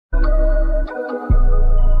You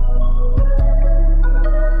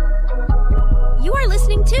are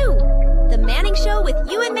listening to The Manning Show with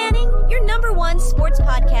you and Manning. Your number one sports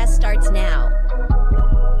podcast starts now.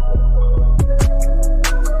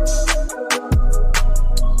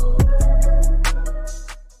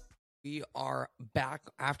 We are back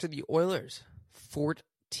after the Oilers'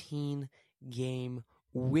 14-game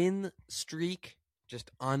win streak. Just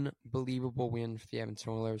unbelievable win for the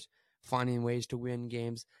Edmonton Oilers, finding ways to win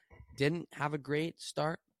games. Didn't have a great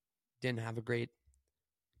start. Didn't have a great,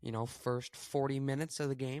 first 40 minutes of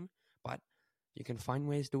the game, but you can find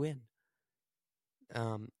ways to win.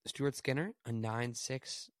 Stuart Skinner, a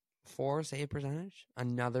 9.64 save percentage.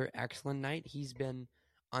 Another excellent night. He's been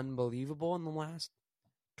unbelievable in the last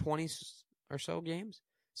 20 or so games.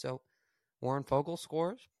 So Warren Fogle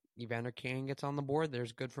scores. Evander Kane gets on the board.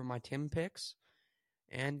 There's good for my Tim picks.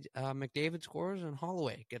 And McDavid scores, and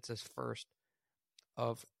Holloway gets his first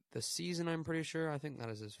of the season, I'm pretty sure. I think that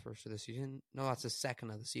is his first of the season. No, that's his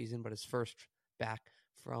second of the season, but his first back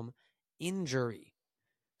from injury.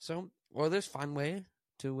 So, Oilers find way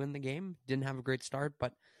to win the game. Didn't have a great start,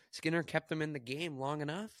 but Skinner kept them in the game long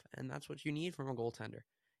enough, and that's what you need from a goaltender.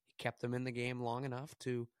 He kept them in the game long enough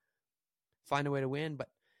to find a way to win, but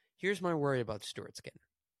here's my worry about Stuart Skinner.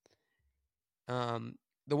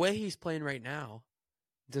 The way he's playing right now,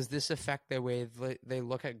 does this affect the way they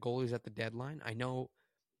look at goalies at the deadline? I know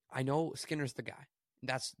Skinner's the guy.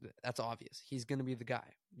 That's obvious. He's going to be the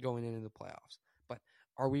guy going into the playoffs. But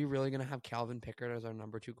are we really going to have Calvin Pickard as our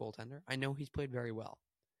number 2 goaltender? I know he's played very well.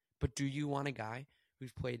 But do you want a guy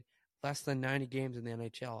who's played less than 90 games in the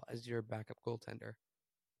NHL as your backup goaltender?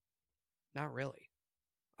 Not really.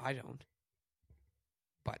 I don't.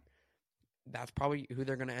 But that's probably who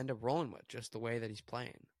they're going to end up rolling with, just the way that he's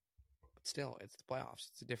playing. But still, it's the playoffs.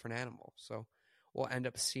 It's a different animal. So we'll end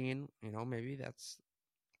up seeing, maybe it's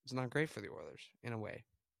not great for the Oilers in a way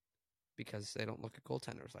because they don't look at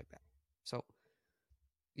goaltenders like that. So,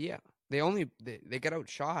 yeah, they get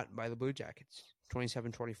outshot by the Blue Jackets,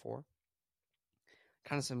 27-24.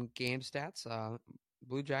 Kind of some game stats.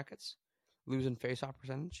 Blue Jackets losing faceoff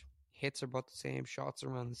percentage. Hits are about the same. Shots are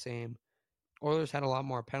around the same. Oilers had a lot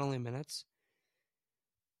more penalty minutes,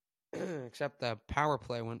 except the power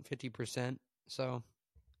play went 50%. So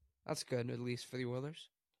that's good, at least for the Oilers.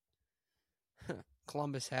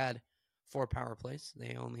 Columbus had 4 power plays.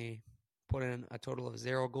 They only put in a total of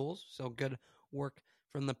 0 goals. So good work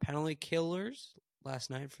from the penalty killers last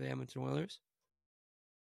night for the Edmonton Oilers.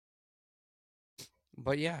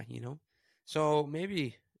 But yeah, so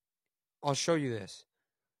maybe I'll show you this.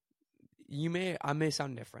 I may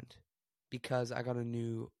sound different because I got a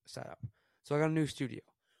new setup. So I got a new studio.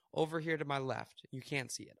 Over here to my left, you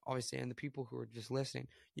can't see it, obviously, and the people who are just listening,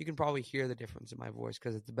 you can probably hear the difference in my voice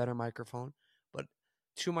because it's a better microphone. But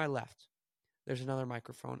to my left, there's another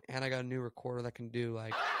microphone, and I got a new recorder that can do,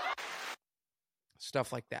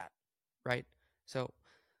 stuff like that, right? So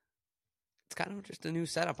it's kind of just a new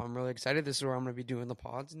setup. I'm really excited. This is where I'm going to be doing the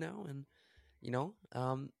pods now, and,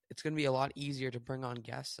 it's going to be a lot easier to bring on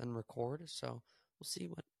guests and record, so we'll see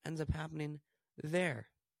what ends up happening there.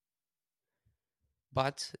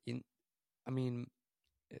 But,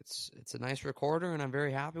 it's a nice recorder, and I'm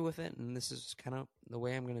very happy with it, and this is kind of the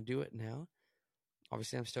way I'm going to do it now.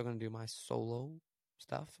 Obviously, I'm still going to do my solo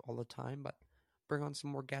stuff all the time, but bring on some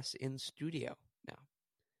more guests in studio now.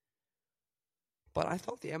 But I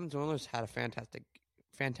thought the Edmonton Oilers had a fantastic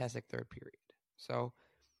third period. So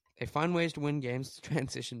they find ways to win games to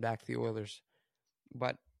transition back to the Oilers.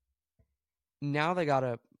 But now they got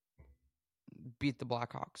to beat the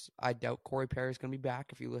Blackhawks. I doubt Corey Perry's going to be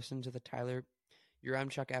back. If you listen to the Tyler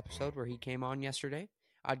Uremchuk episode where he came on yesterday,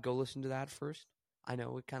 I'd go listen to that first. I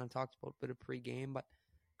know we kind of talked about a bit of pregame, but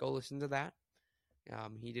go listen to that.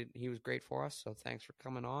 He was great for us, so thanks for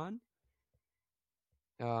coming on.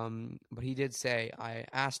 But he did say, I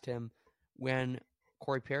asked him when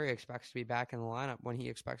Corey Perry expects to be back in the lineup, when he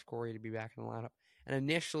expects Corey to be back in the lineup. And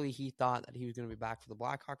initially he thought that he was going to be back for the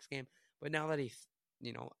Blackhawks game, but now that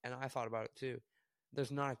and I thought about it too,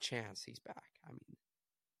 there's not a chance he's back.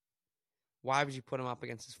 Why would you put him up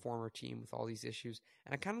against his former team with all these issues?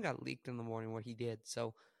 And it kind of got leaked in the morning what he did.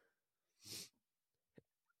 So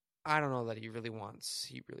I don't know that he really wants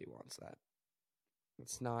that.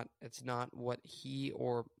 It's not what he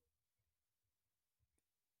or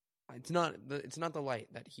it's not the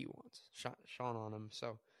light that he wants shone on him.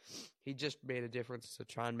 So he just made a difference to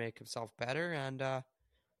try and make himself better, and that's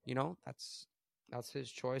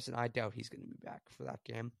his choice, and I doubt he's going to be back for that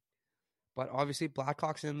game. But obviously,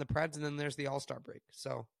 Blackhawks and the Preds, and then there's the All-Star break.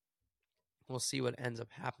 So we'll see what ends up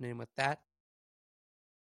happening with that.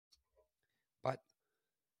 But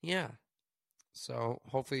yeah, So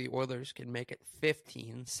hopefully the Oilers can make it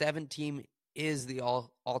 15. 17 is the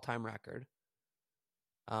all-time record.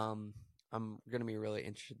 I'm going to be really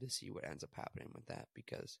interested to see what ends up happening with that,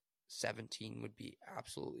 because 17 would be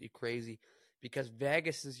absolutely crazy, because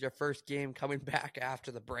Vegas is your first game coming back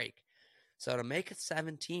after the break. So to make it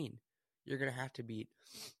 17, you're going to have to beat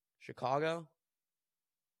Chicago,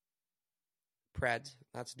 Preds,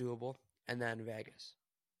 that's doable, and then Vegas.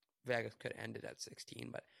 Vegas could end it at 16,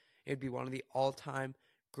 but it would be one of the all-time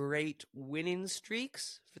great winning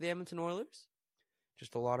streaks for the Edmonton Oilers.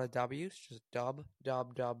 Just a lot of W's, just dub.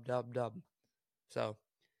 So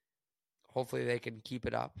hopefully they can keep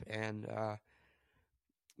it up. And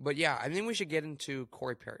but yeah, I think we should get into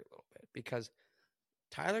Corey Perry a little bit, because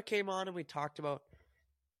Tyler came on and we talked about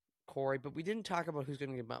Corey, but we didn't talk about who's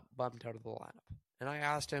going to get bumped out of the lineup. And I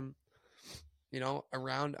asked him,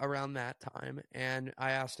 around that time, and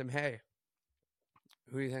I asked him, hey,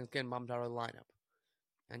 who do you think is getting bumped out of the lineup?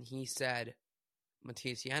 And he said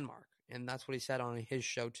Matthias Janmark. And that's what he said on his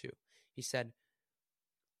show too. He said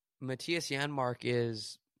Matthias Janmark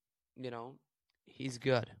is, he's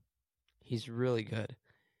good. He's really good.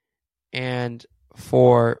 And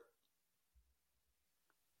for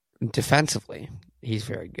defensively, he's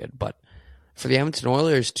very good. But for the Edmonton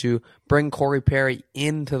Oilers to bring Corey Perry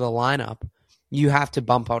into the lineup, you have to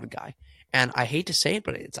bump out a guy. And I hate to say it,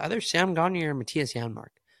 but it's either Sam Gagner or Matthias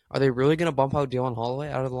Janmark. Are they really going to bump out Dylan Holloway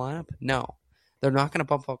out of the lineup? No. They're not going to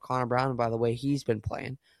bump out Connor Brown by the way he's been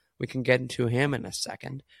playing. We can get into him in a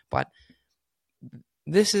second. But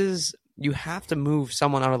you have to move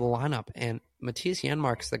someone out of the lineup, and Matthias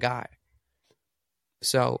Janmark's the guy.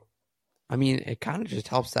 So, it kind of just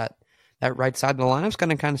helps that right side of the lineup's going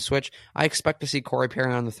to kind of switch. I expect to see Corey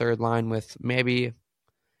Perry on the third line with maybe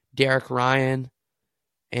Derek Ryan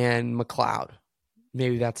and McLeod.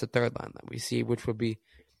 Maybe that's the third line that we see, which would be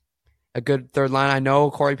a good third line. I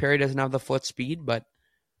know Corey Perry doesn't have the foot speed, but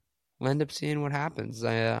we'll end up seeing what happens.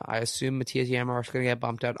 I assume Matthias Janmark's going to get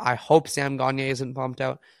bumped out. I hope Sam Gagner isn't bumped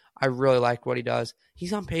out. I really like what he does.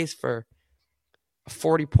 He's on pace for a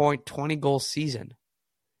 40-point, 20-goal season.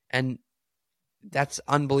 And that's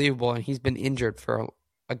unbelievable. And he's been injured for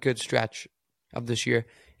a good stretch of this year.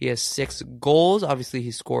 He has 6 goals. Obviously,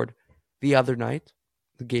 he scored the other night,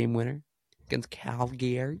 the game winner against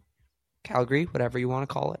Calgary, whatever you want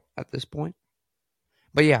to call it at this point.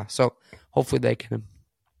 But yeah, so hopefully they can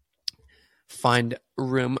find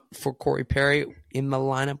room for Corey Perry in the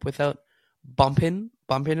lineup without bumping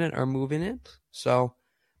it or moving it. So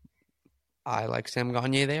I like Sam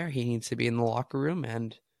Gagner there. He needs to be in the locker room,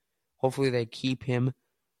 and hopefully they keep him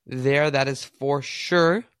there. That is for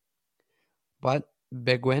sure. But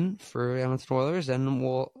big win for Edmonton Oilers, and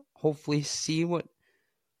we'll hopefully see what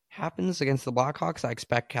happens against the Blackhawks. I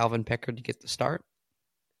expect Calvin Pickard to get the start,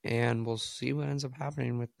 and we'll see what ends up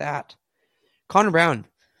happening with that. Connor Brown.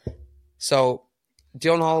 So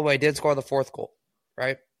Dylan Holloway did score the 4th goal,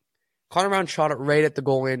 right? Connor Brown shot it right at the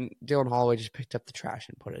goal, and Dylan Holloway just picked up the trash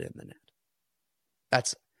and put it in the net.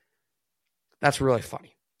 That's really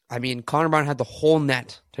funny. Connor Brown had the whole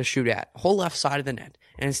net to shoot at, whole left side of the net,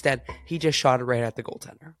 and instead he just shot it right at the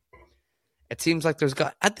goaltender. It seems like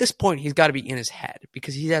at this point, he's got to be in his head,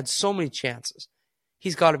 because he's had so many chances.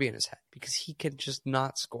 He's got to be in his head, because he can just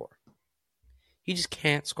not score. He just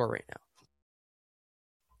can't score right now.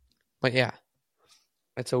 But yeah,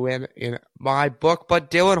 it's a win in my book.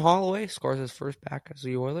 But Dylan Holloway scores his first back as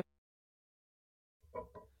the Oilers.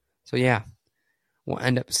 So yeah, we'll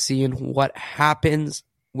end up seeing what happens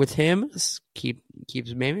with him. Keeps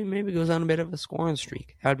maybe goes on a bit of a scoring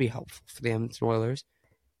streak. That would be helpful for the Edmonton Oilers.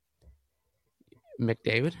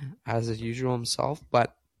 McDavid, as usual himself,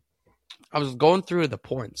 but I was going through the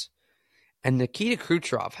points, and Nikita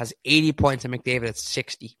Kucherov has 80 points and McDavid at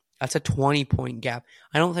 60. That's a 20-point gap.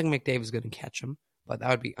 I don't think McDavid's going to catch him, but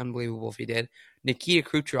that would be unbelievable if he did. Nikita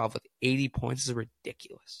Kucherov with 80 points is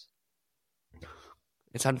ridiculous.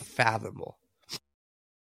 It's unfathomable.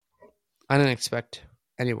 I didn't expect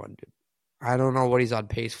anyone to. I don't know what he's on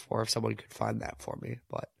pace for, if someone could find that for me,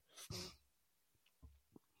 but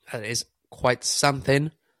that is quite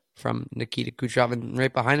something from Nikita Kucherov. And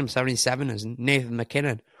right behind him, 77, is Nathan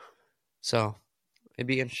McKinnon. So I'd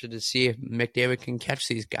be interested to see if McDavid can catch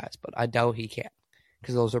these guys, but I doubt he can,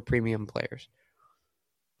 because those are premium players.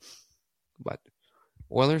 But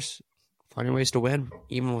Oilers finding ways to win,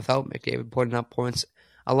 even without McDavid putting up points.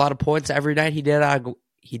 A lot of points every night. He did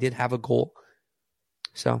have a goal.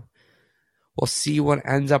 So we'll see what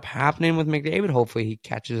ends up happening with McDavid. Hopefully he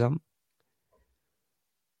catches them.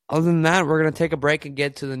 Other than that, we're going to take a break and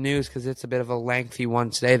get to the news, because it's a bit of a lengthy one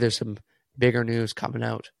today. There's some bigger news coming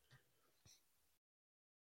out.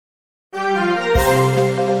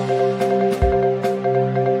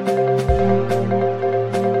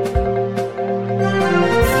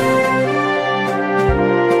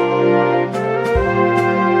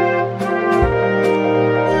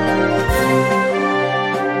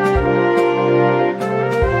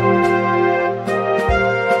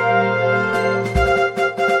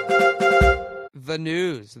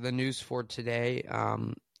 for today.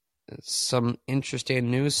 Some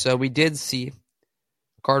interesting news. So we did see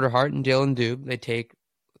Carter Hart and Dylan Dube.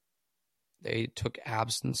 They took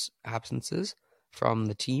absences from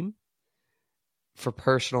the team for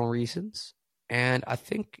personal reasons. And I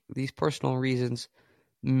think these personal reasons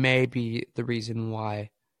may be the reason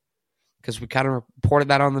why, because we kind of reported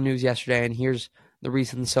that on the news yesterday, and here's the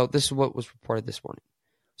reason. So this is what was reported this morning.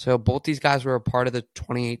 So both these guys were a part of the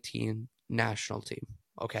 2018 national team,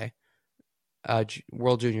 okay?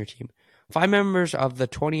 World Junior team. 5 members of the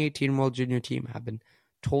 2018 World Junior team have been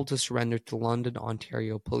told to surrender to London,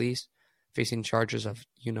 Ontario police, facing charges of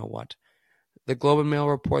you-know-what. The Globe and Mail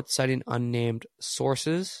reports, citing unnamed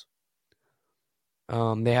sources.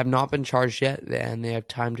 They have not been charged yet, and they have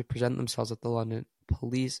time to present themselves at the London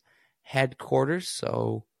police headquarters.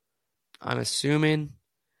 So I'm assuming,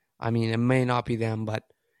 it may not be them, but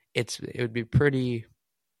it would be pretty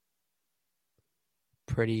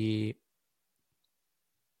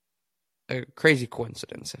a crazy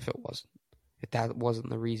coincidence if that wasn't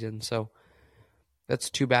the reason. So that's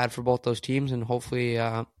too bad for both those teams, and hopefully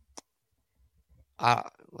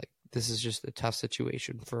this is just a tough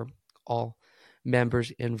situation for all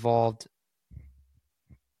members involved.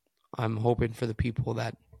 I'm hoping for the people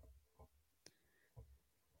that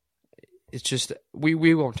it's just we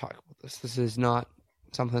won't talk about this. This is not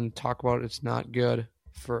something to talk about. It's not good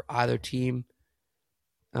for either team.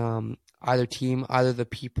 Either the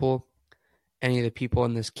people, any of the people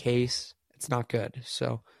in this case. It's not good.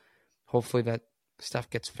 So hopefully that stuff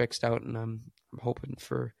gets fixed out, and I'm hoping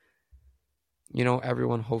for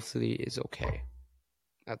everyone hopefully is okay.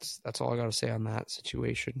 That's all I got to say on that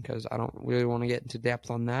situation, because I don't really want to get into depth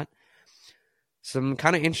on that. Some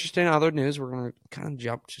kind of interesting other news. We're going to kind of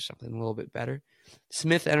jump to something a little bit better.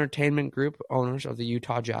 Smith Entertainment Group, owners of the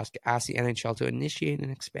Utah Jazz, asked the NHL to initiate an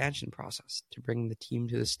expansion process to bring the team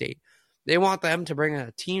to the state. They want them to bring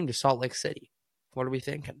a team to Salt Lake City. What are we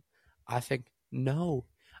thinking? I think no.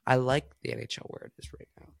 I like the NHL where it is right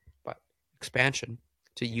now. But expansion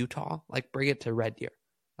to Utah, bring it to Red Deer.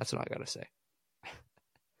 That's what I got to say.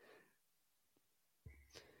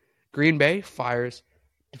 Green Bay fires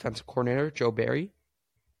defensive coordinator Joe Barry.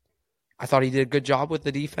 I thought he did a good job with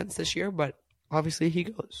the defense this year, but obviously he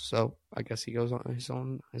goes. So I guess he goes on his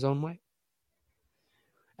own way.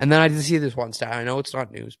 And then I did see this one stat. I know it's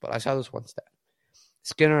not news, but I saw this one stat.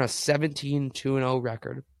 Skinner, a 17-2-0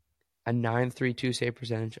 record, a 9.32 save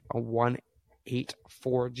percentage, a 1.84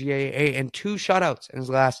 GAA, and 2 shutouts in his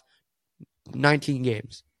last 19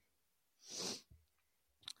 games.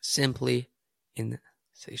 Simply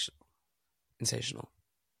sensational.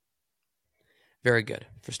 Very good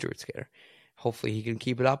for Stuart Skinner. Hopefully he can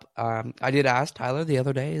keep it up. I did ask Tyler the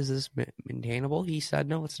other day, is this maintainable? He said,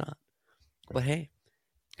 no, it's not. But hey,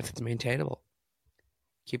 if it's maintainable,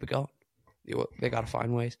 keep it going. They got to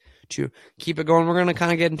find ways to keep it going. We're going to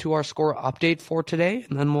kind of get into our score update for today,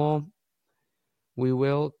 and then we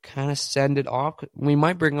will kind of send it off. We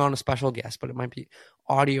might bring on a special guest, but it might be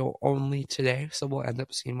audio only today, so we'll end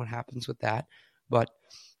up seeing what happens with that. But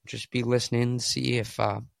just be listening to see if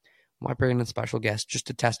might bring in a special guest just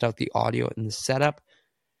to test out the audio and the setup,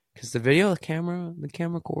 because the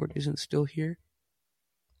camera cord isn't still here.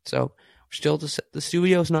 So the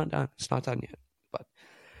studio's not done. It's not done yet. But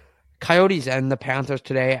Coyotes and the Panthers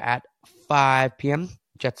today at 5 p.m.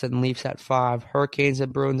 Jets and Leafs at 5. Hurricanes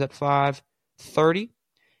and Bruins at 5:30.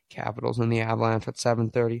 Capitals and the Avalanche at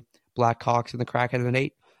 7:30. Blackhawks and the Kraken at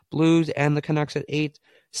 8. Blues and the Canucks at 8.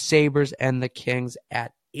 Sabres and the Kings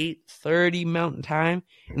at 8:30 Mountain Time.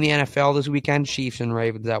 In the NFL this weekend, Chiefs and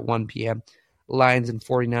Ravens at 1 p.m. Lions and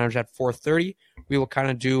 49ers at 4:30. We will kind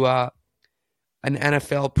of do an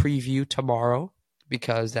NFL preview tomorrow,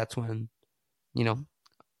 because that's when, it's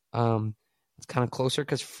kind of closer,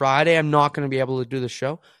 because Friday I'm not going to be able to do the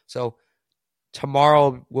show. So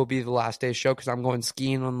tomorrow will be the last day's show, because I'm going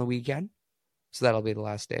skiing on the weekend. So that'll be the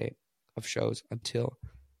last day of shows until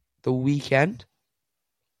the weekend.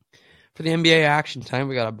 For the NBA action time,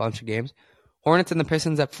 we got a bunch of games. Hornets and the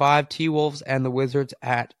Pistons at 5. T-Wolves and the Wizards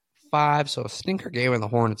at 5. So a stinker game in the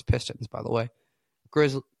Hornets-Pistons, by the way.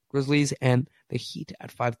 Grizzlies and the Heat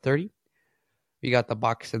at 5:30. We got the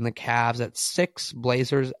Bucks and the Cavs at 6.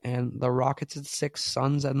 Blazers and the Rockets at 6.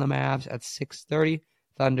 Suns and the Mavs at 6:30.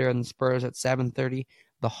 Thunder and the Spurs at 7:30.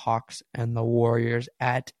 The Hawks and the Warriors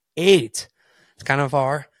at 8. It's kind of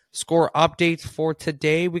our score updates for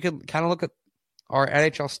today. We could kind of look at our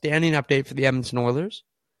NHL standing update for the Edmonton Oilers.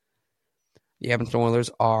 The Edmonton Oilers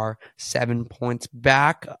are 7 points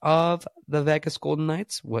back of the Vegas Golden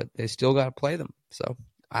Knights. They still got to play them. So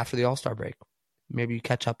after the All-Star break, maybe you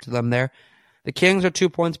catch up to them there. The Kings are 2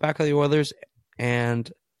 points back of the Oilers,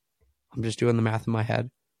 and I'm just doing the math in my head.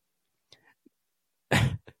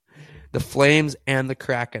 The Flames and the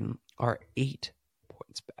Kraken are 8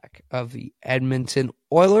 points back of the Edmonton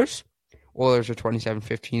Oilers. Oilers are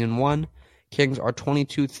 27-15-1. Kings are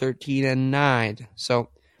 22-13-9. So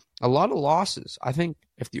a lot of losses. I think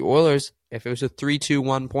if the Oilers, if it was a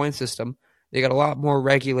 3-2-1 point system, they got a lot more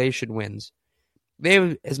regulation wins. They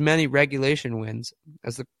have as many regulation wins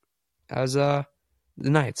as the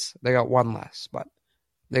Knights. They got one less, but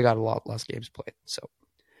they got a lot less games played. So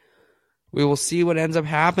we will see what ends up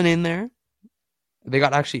happening there. They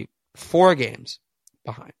got actually 4 games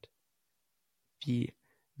behind the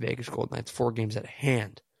Vegas Golden Knights, 4 games at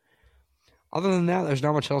hand. Other than that, there's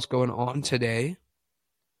not much else going on today.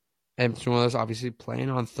 Edmonton Oilers obviously playing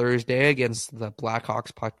on Thursday against the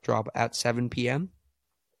Blackhawks. Puck drop at 7 p.m.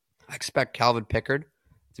 I expect Calvin Pickard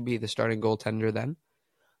to be the starting goaltender then.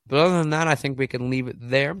 But other than that, I think we can leave it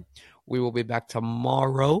there. We will be back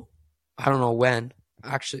tomorrow. I don't know when.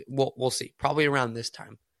 Actually, we'll see. Probably around this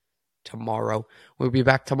time tomorrow. We'll be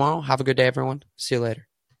back tomorrow. Have a good day, everyone. See you later.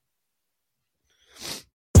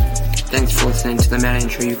 Thanks for listening to The Manning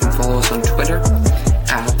Show. You can follow us on Twitter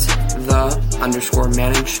at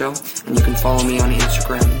 _Manning Show. And you can follow me on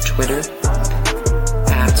Instagram and Twitter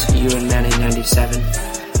at UNManning97.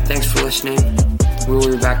 Thanks for listening. We will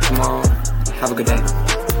be back tomorrow. Have a good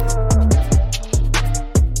day.